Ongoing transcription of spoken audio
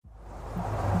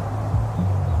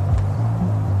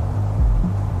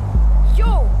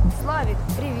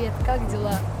Привет, как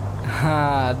дела?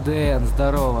 Дэн,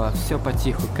 здорово, все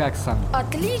потиху, как сам?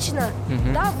 Отлично!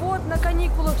 Да вот, на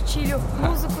каникулах чилю,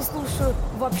 музыку слушаю,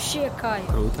 вообще кайф.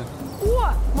 Круто.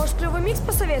 О, может, клевый микс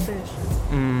посоветуешь?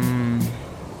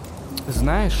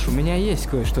 Знаешь, у меня есть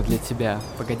кое-что для тебя.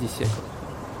 Погоди секунду.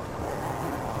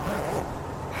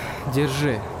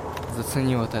 Держи,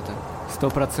 зацени вот это.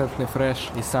 100% фреш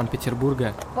из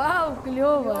Санкт-Петербурга. Вау,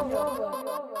 клево!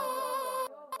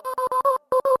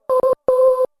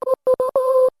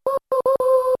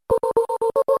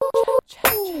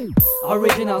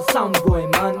 Original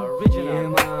soundboy, man. Yeah,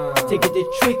 man. Take it the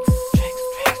tricks.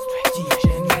 DJ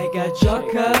Mega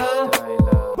Joker.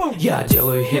 Я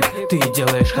делаю хит, ты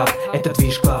делаешь хап. Это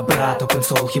движ клаб, брат, open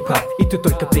soul хип-хап. И ты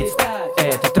только представь,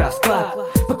 этот расклад.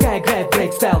 Пока играет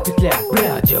брейк стайл петля.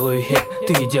 Бля, делаю хит,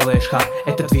 ты делаешь хап.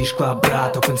 Это движ клаб,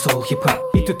 брат, open soul хип-хап.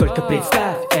 И ты только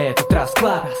представь, этот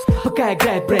расклад. Пока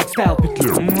играет брейк стайл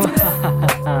петля.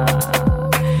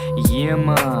 Yeah,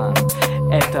 man.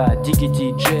 Это Дикий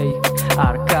Диджей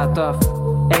Аркатов,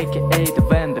 a.k.a. The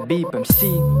Van The Beep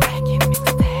MC.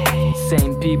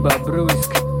 Same P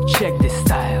Бобруйск. Check this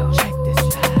style.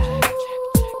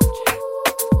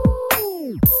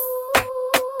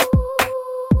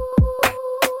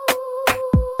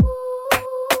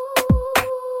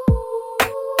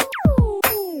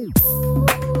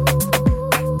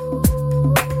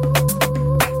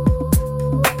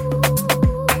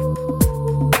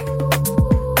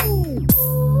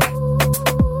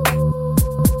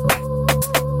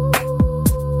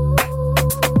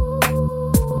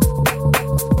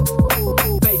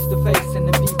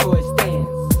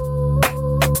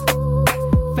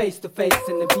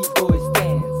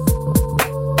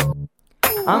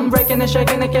 I'm breaking and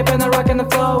shaking and keeping and rocking the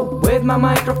flow with my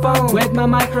microphone.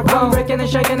 I'm breaking and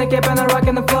shaking and keeping and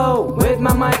rocking the flow with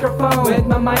my microphone.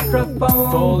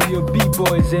 For all you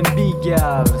b-boys and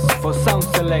b-girls, for sound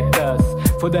selectors,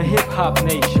 for the hip-hop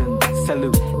nation,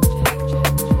 salute.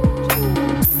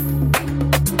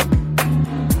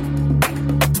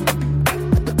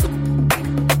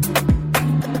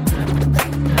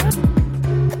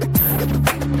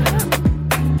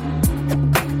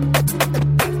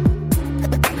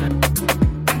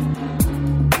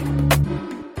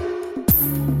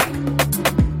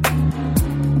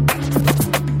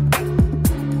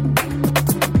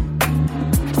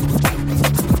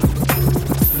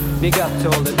 Big up to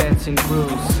all the dancing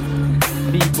crews,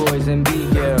 b-boys and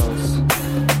b-girls.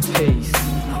 Peace.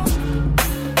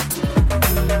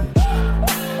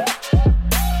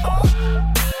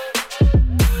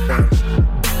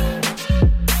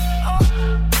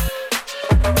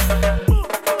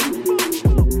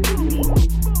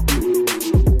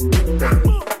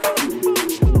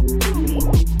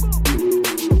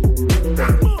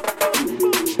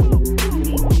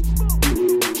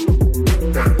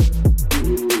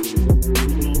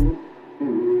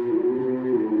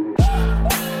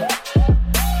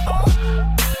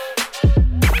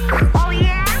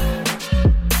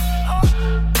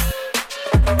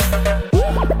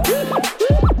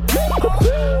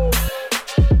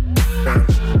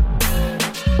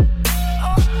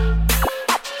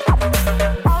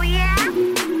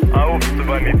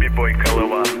 Би-бой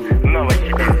Колыва,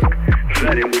 Новосибирск.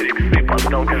 Жарим триксы под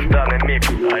долгожданный микс.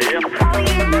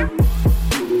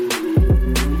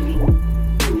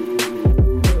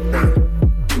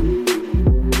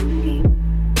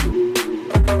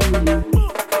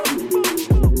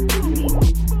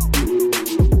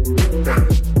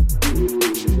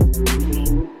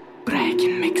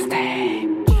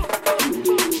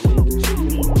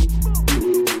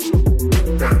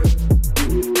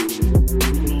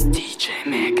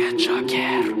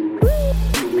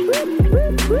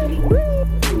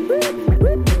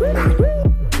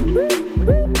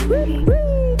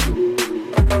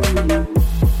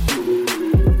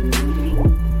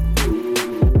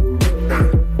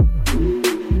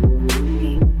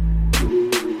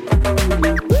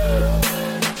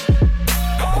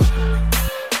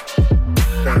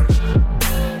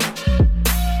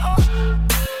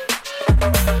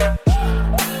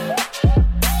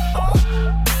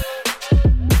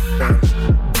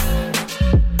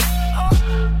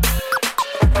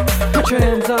 Put your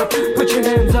hands up, put your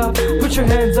hands up, put your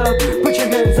hands up, put your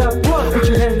hands up, what? Put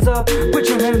your hands up, put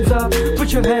your hands up,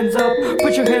 put your hands up,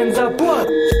 put your hands up, what?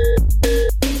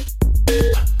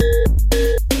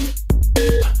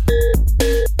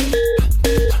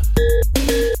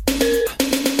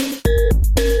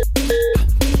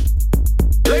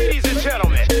 Ladies and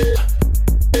gentlemen.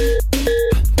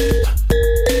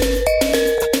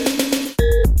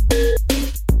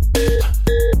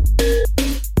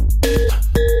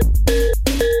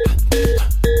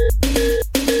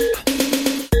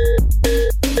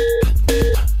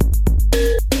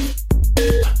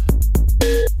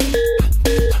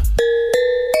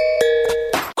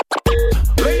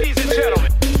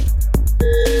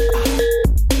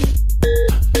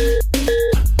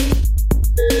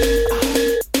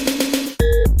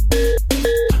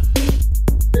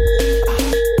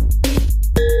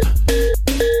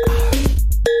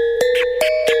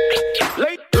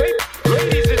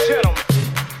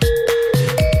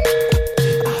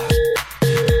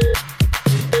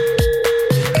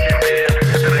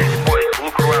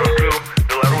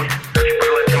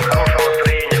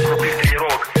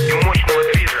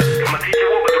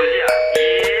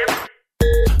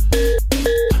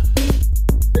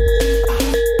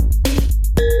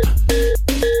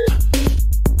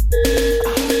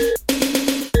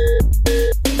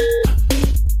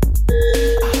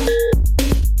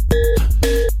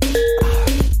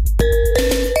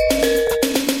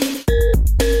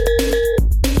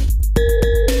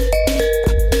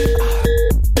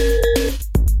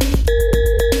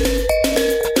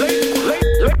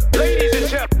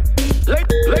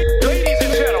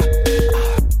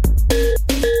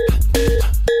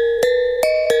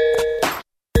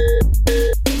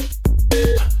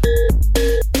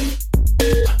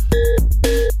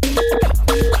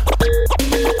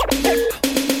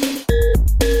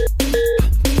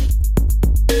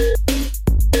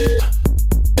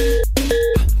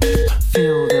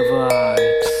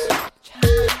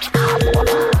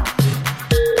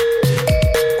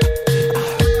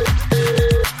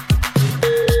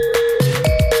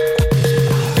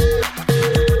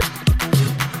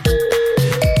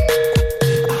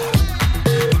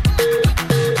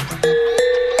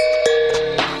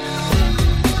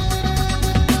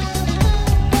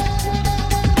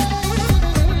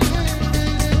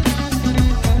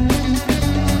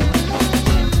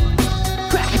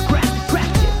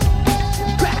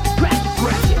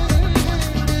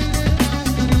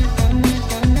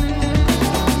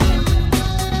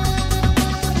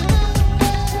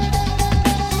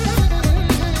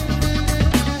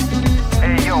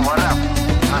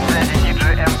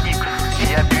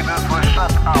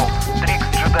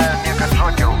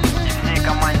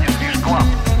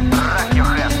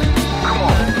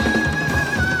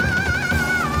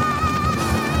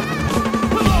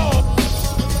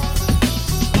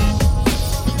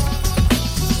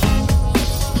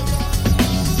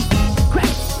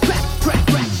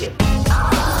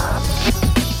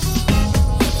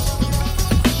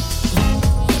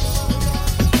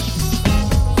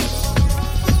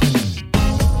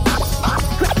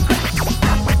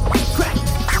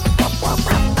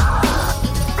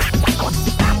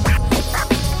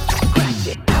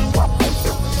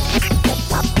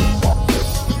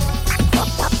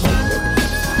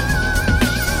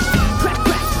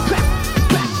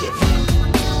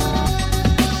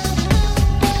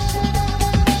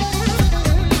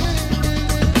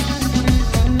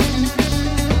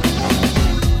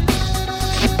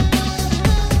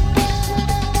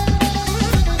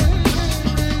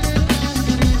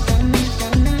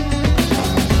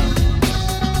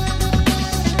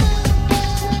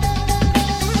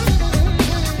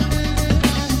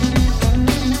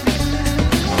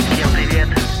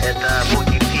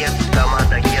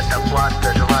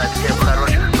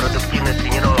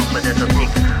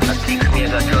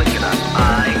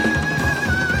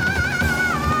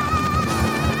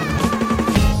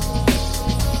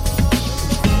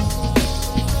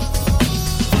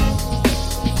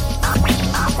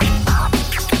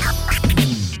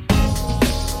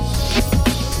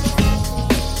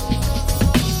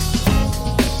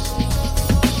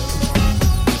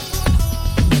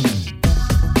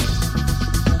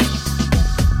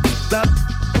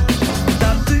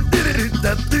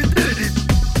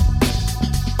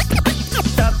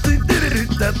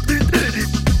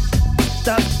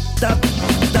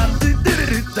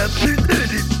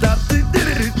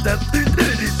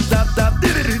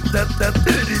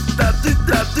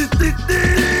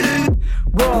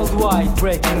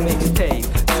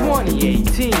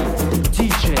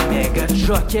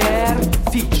 Джокер,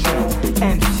 featuring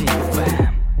MC Vam.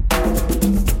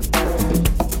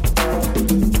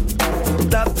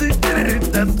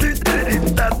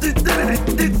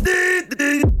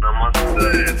 Намасте,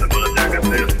 это бродяга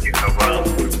Тесски,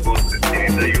 Хабаровск, гости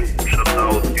передаю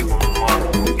шатаут Илону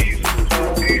Маску, Иисусу,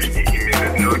 Кришне и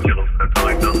Мегаджокеров,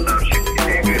 который доставщик и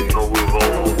двигает новую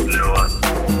волну для вас.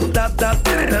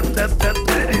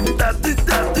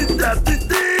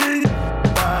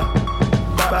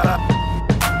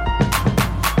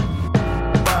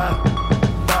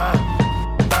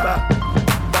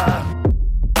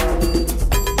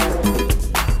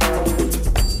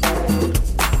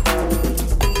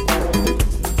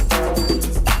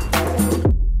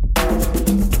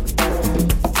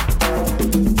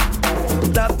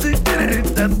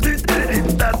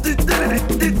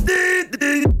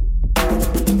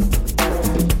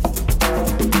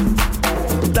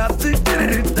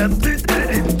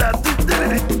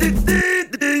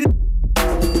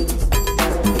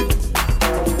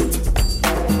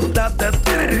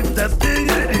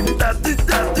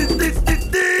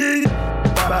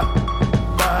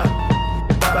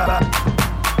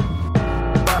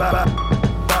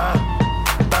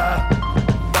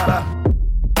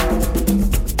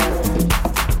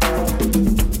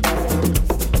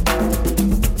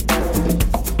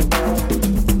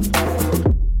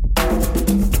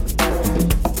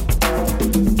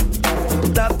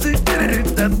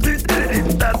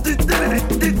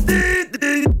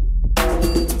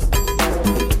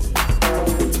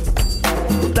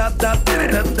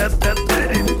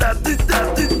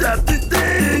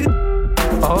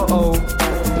 Oh,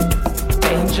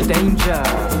 danger, danger.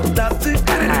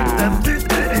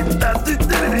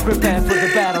 Prepare for the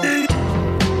battle.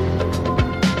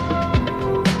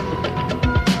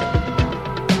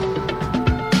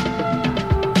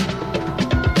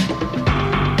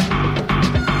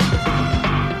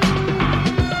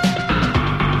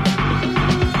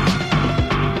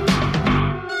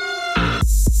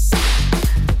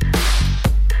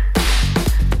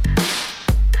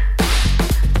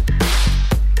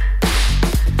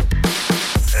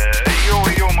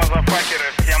 Йоу-йоу, мазафакеры,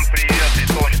 всем привет из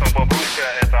солнечного Бобруйска,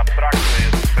 это абстракции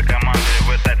с командой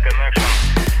V-Type Connection.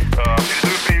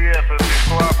 Передаю привет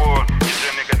Движ-клабу,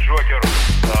 диджей Мегаджокер,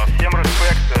 всем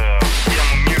респект, всем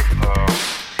мир,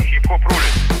 хип-хоп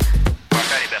рулит.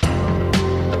 Пока, ребят.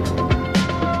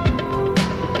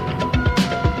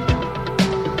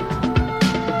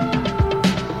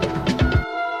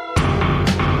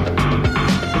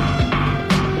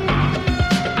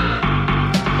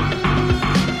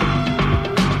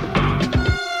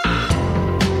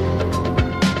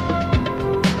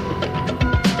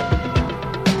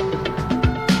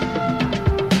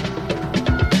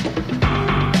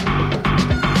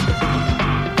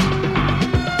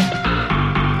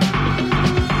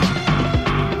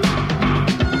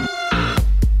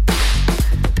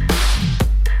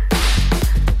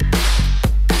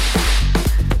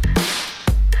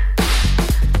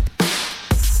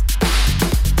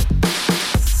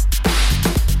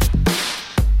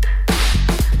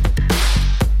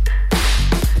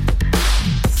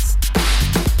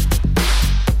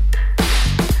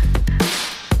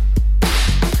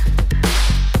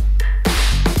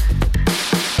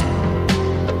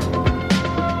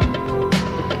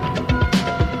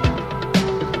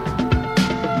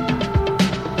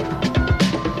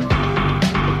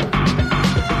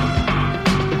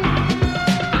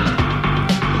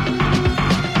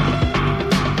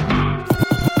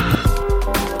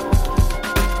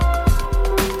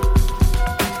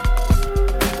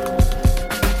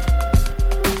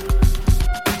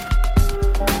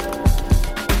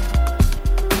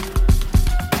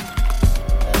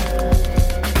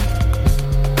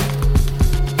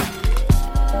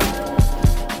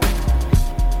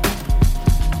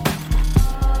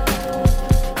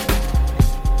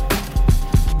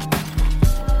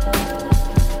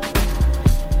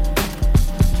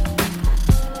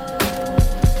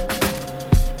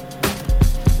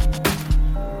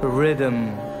 Rhythm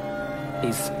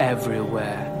is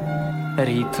everywhere.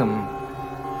 Ритм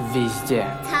везде.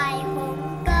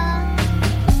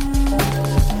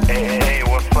 Эй,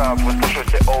 what's up? Вы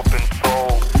слушаете Open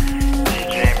Soul,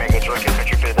 диджей Мегаджокер.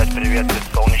 Хочу передать привет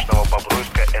из солнечного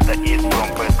Бобруйска. Это East from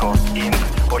West Coast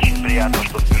Inc. Очень приятно,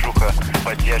 что движуха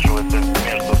поддерживается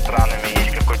между странами,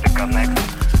 есть какой-то коннект.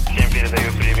 Всем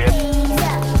передаю привет.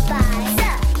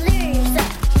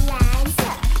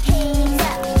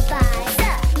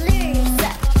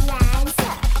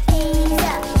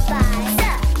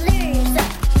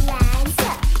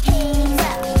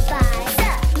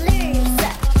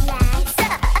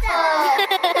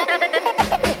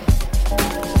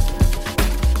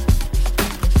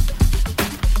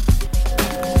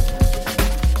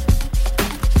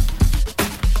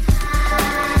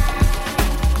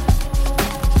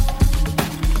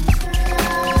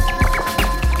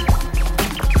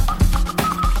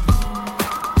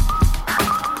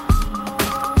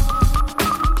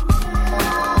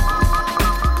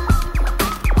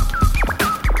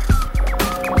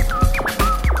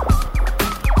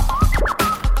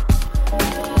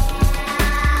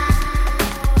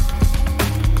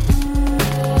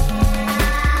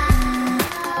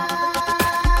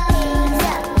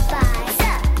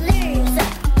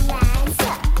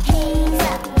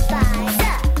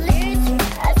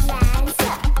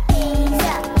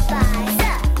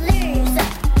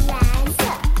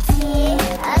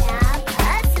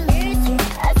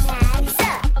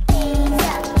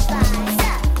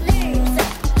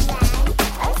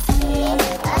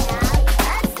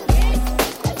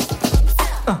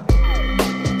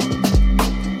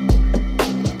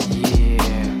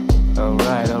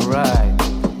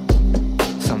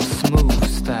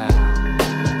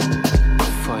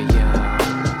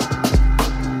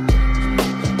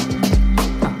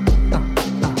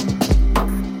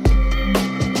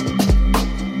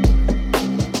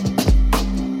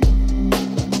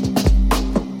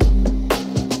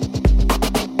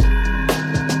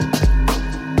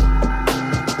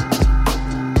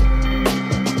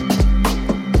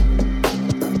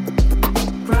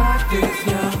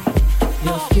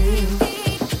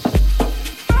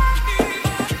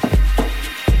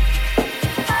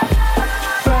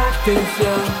 Practice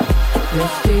your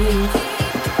skills.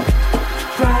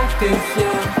 Practice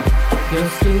your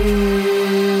skills.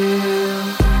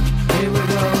 Here we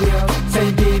go, yo. Say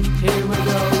deep, here we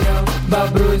go, yo.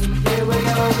 Bobruсь, here we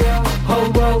go, yo.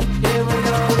 Hobo, here we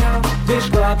go, yo. Dish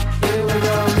club, here we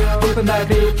go, yo. Open that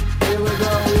beat, here we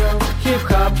go, yo. Hip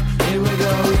hop, here we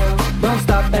go, yo. Don't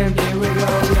stop and here we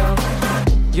go, yo.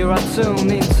 You're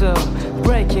tuned into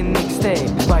Breaking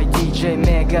Mixtape by DJ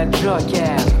Mega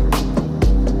Joker.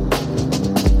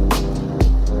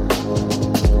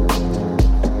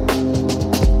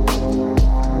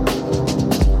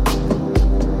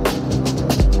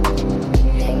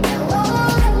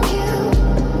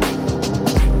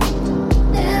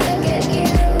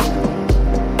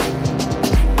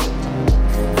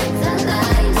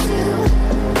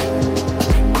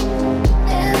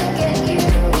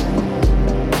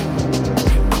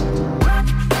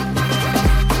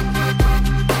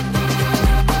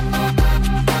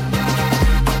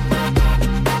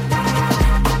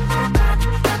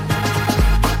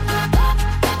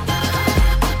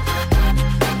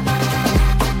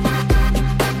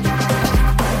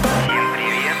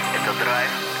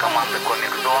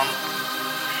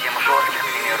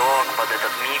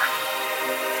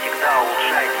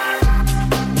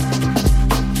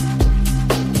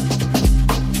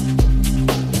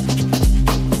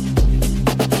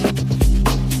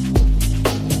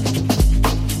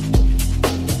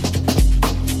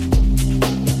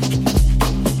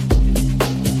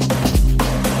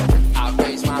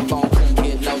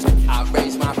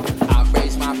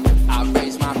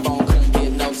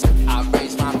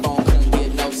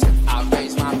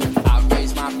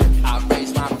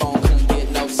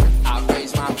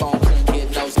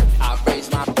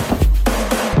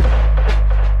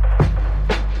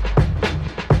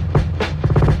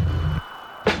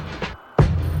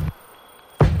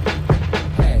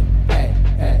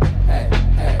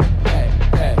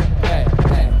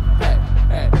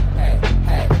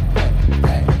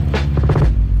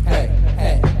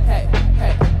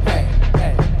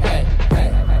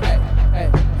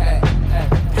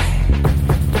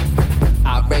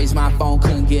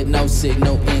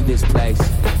 Signal in this place.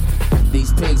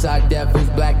 These pigs are devils,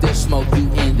 black, they'll smoke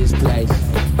you in this place.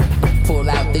 Pull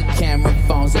out the camera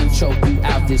phones and choke you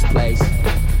out this place.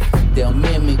 They'll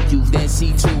mimic you, then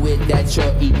see to it that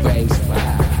you're erased.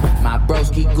 My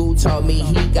broski Goo told me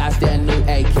he got their new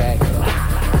AK.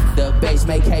 The bass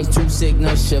make haste to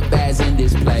signal Shabazz in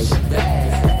this place.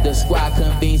 The squad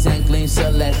convenes and gleams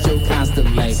celestial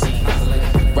constellation.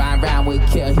 Rhyme round with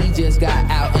Kill, he just got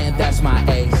out and that's my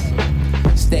ace.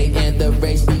 Stay in the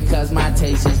race because my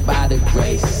taste is by the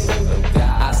grace.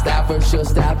 I style first your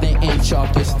style, then in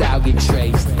chalk your style get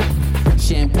traced.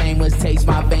 Champagne was taste,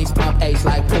 my veins pump ace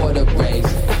like Porter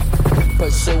Brace.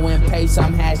 Pursuing pace,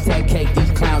 I'm hashtag cake,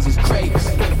 these clowns is crepes.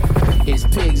 It's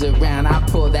pigs around, I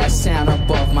pull that sound up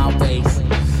off my waist.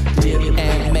 Dip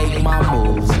and make my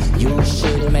moves, you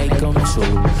should make them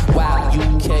too. While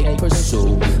you can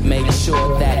pursue, make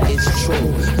sure that it's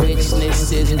true.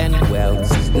 Richness is and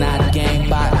wealth, not gained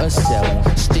by a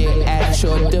self. Stare at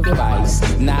your device,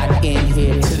 not in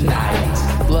here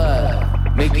tonight.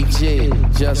 Blood, Mickey G,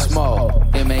 Just Small,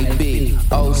 M.A.B.,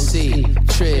 O.C.,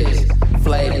 Triz,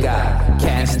 Flav Guy,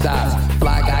 Can't Stop,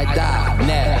 Fly Guy Die,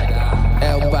 Net,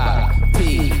 Elba,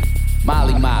 P,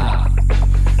 Molly Ma,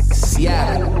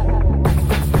 Seattle.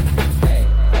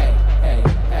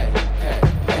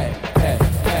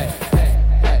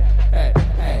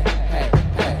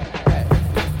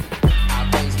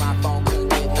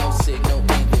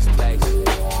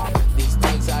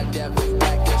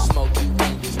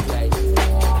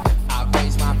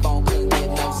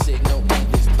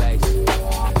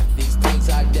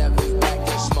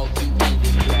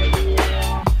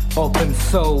 Open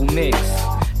Soul Mix,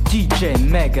 DJ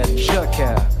Mega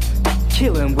Joker,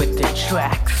 killing with the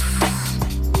tracks.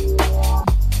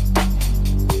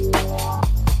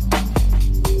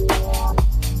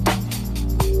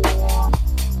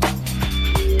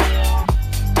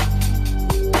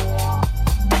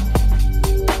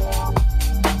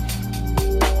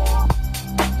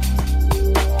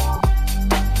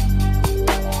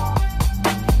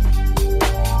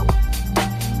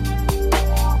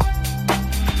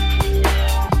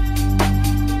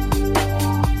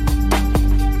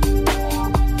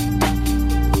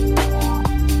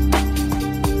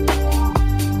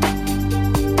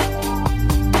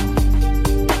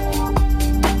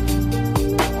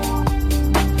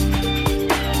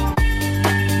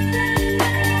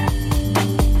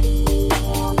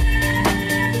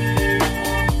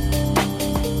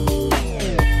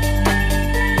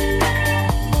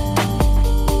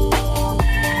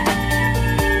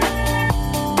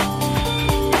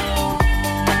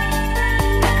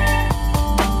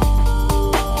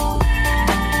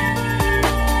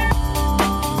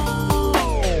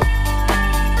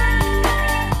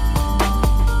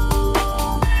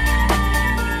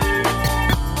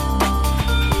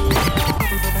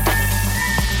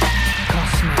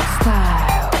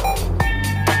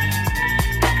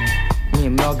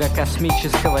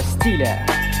 стиля.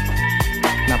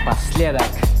 Напоследок.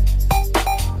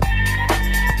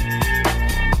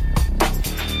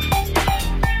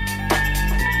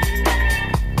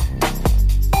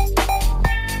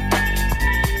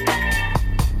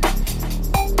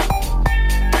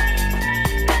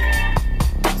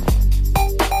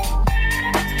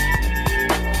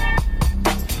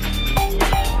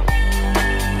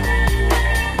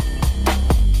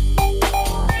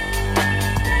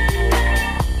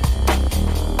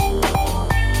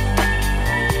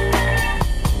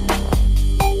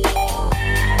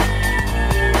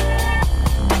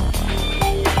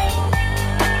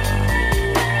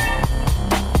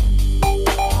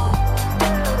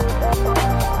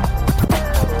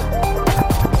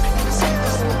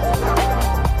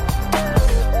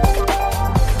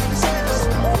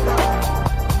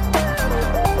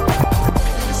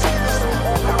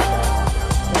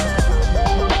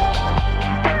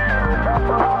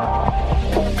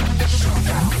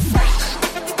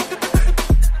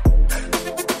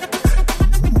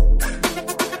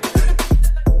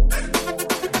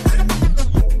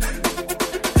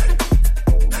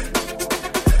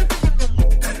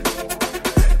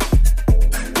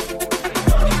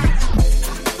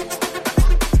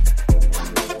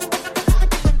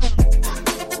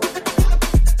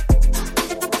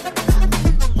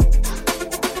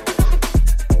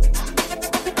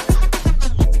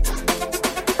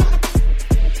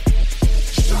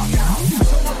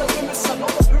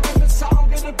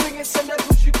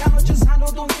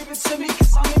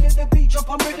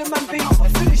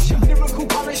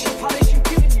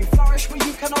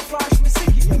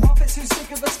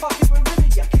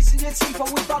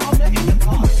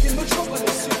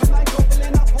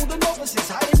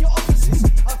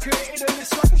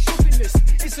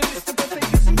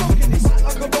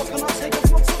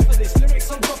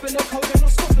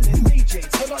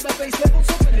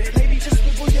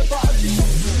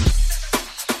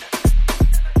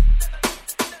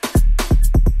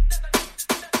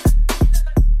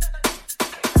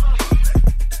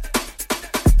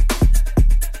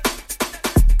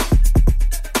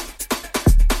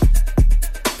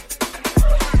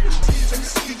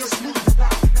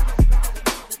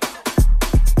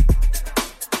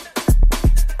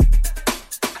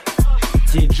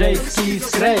 Диджейский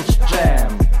Scratch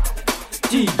Jam.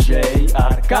 DJ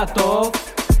Аркатов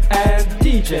and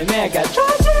DJ Mega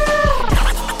Joker.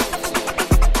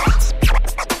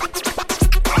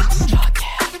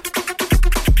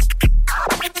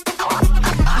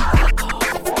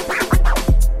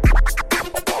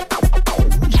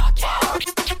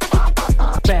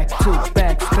 Back to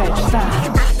back scratch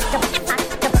style.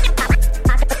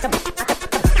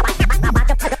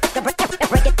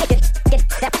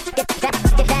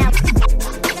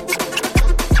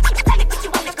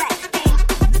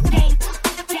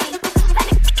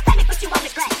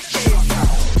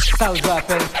 Style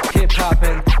dropping, hip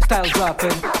hopping, style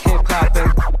dropping, hip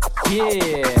hopping.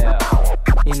 Yeah,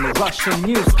 in the Russian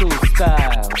new school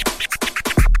style.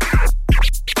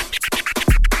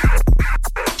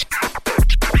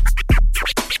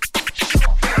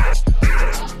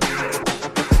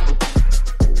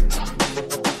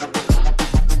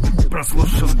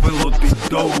 Прослушал было ты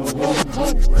доу.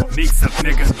 Микс от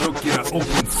Мега Джокера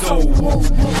Open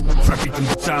Soul.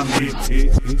 Пропитан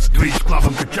битами, твич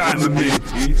клабом качаемыми.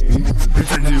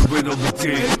 Лицензию выдал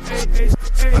букет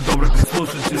от добрых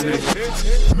слушателей.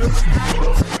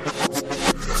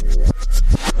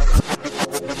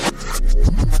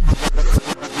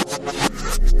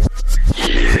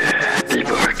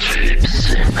 Billboard Chips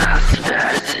на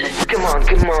связи. Come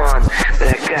on,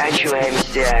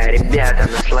 прокачиваемся. Ребята,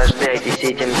 наслаждайтесь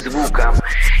этим звуком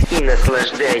и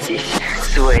наслаждайтесь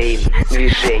своим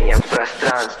движением в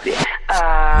пространстве.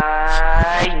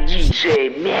 Диджей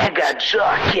Мега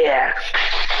Джокер.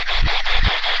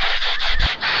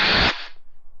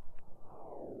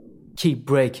 Keep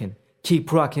breaking,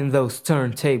 keep rocking those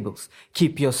turntables.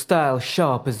 Keep your style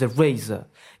sharp as a razor.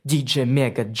 DJ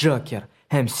Mega Joker,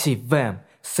 MC Vam,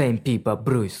 same people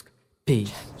Bruysk.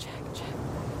 Peace.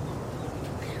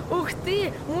 Ух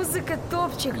ты, музыка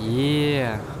топчик.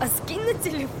 А скинь на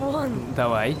телефон.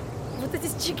 Давай. Вот эти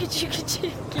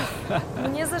чики-чики-чики.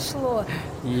 Мне зашло.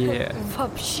 Yeah.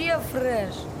 Вообще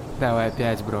фреш. Давай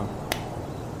опять, бро.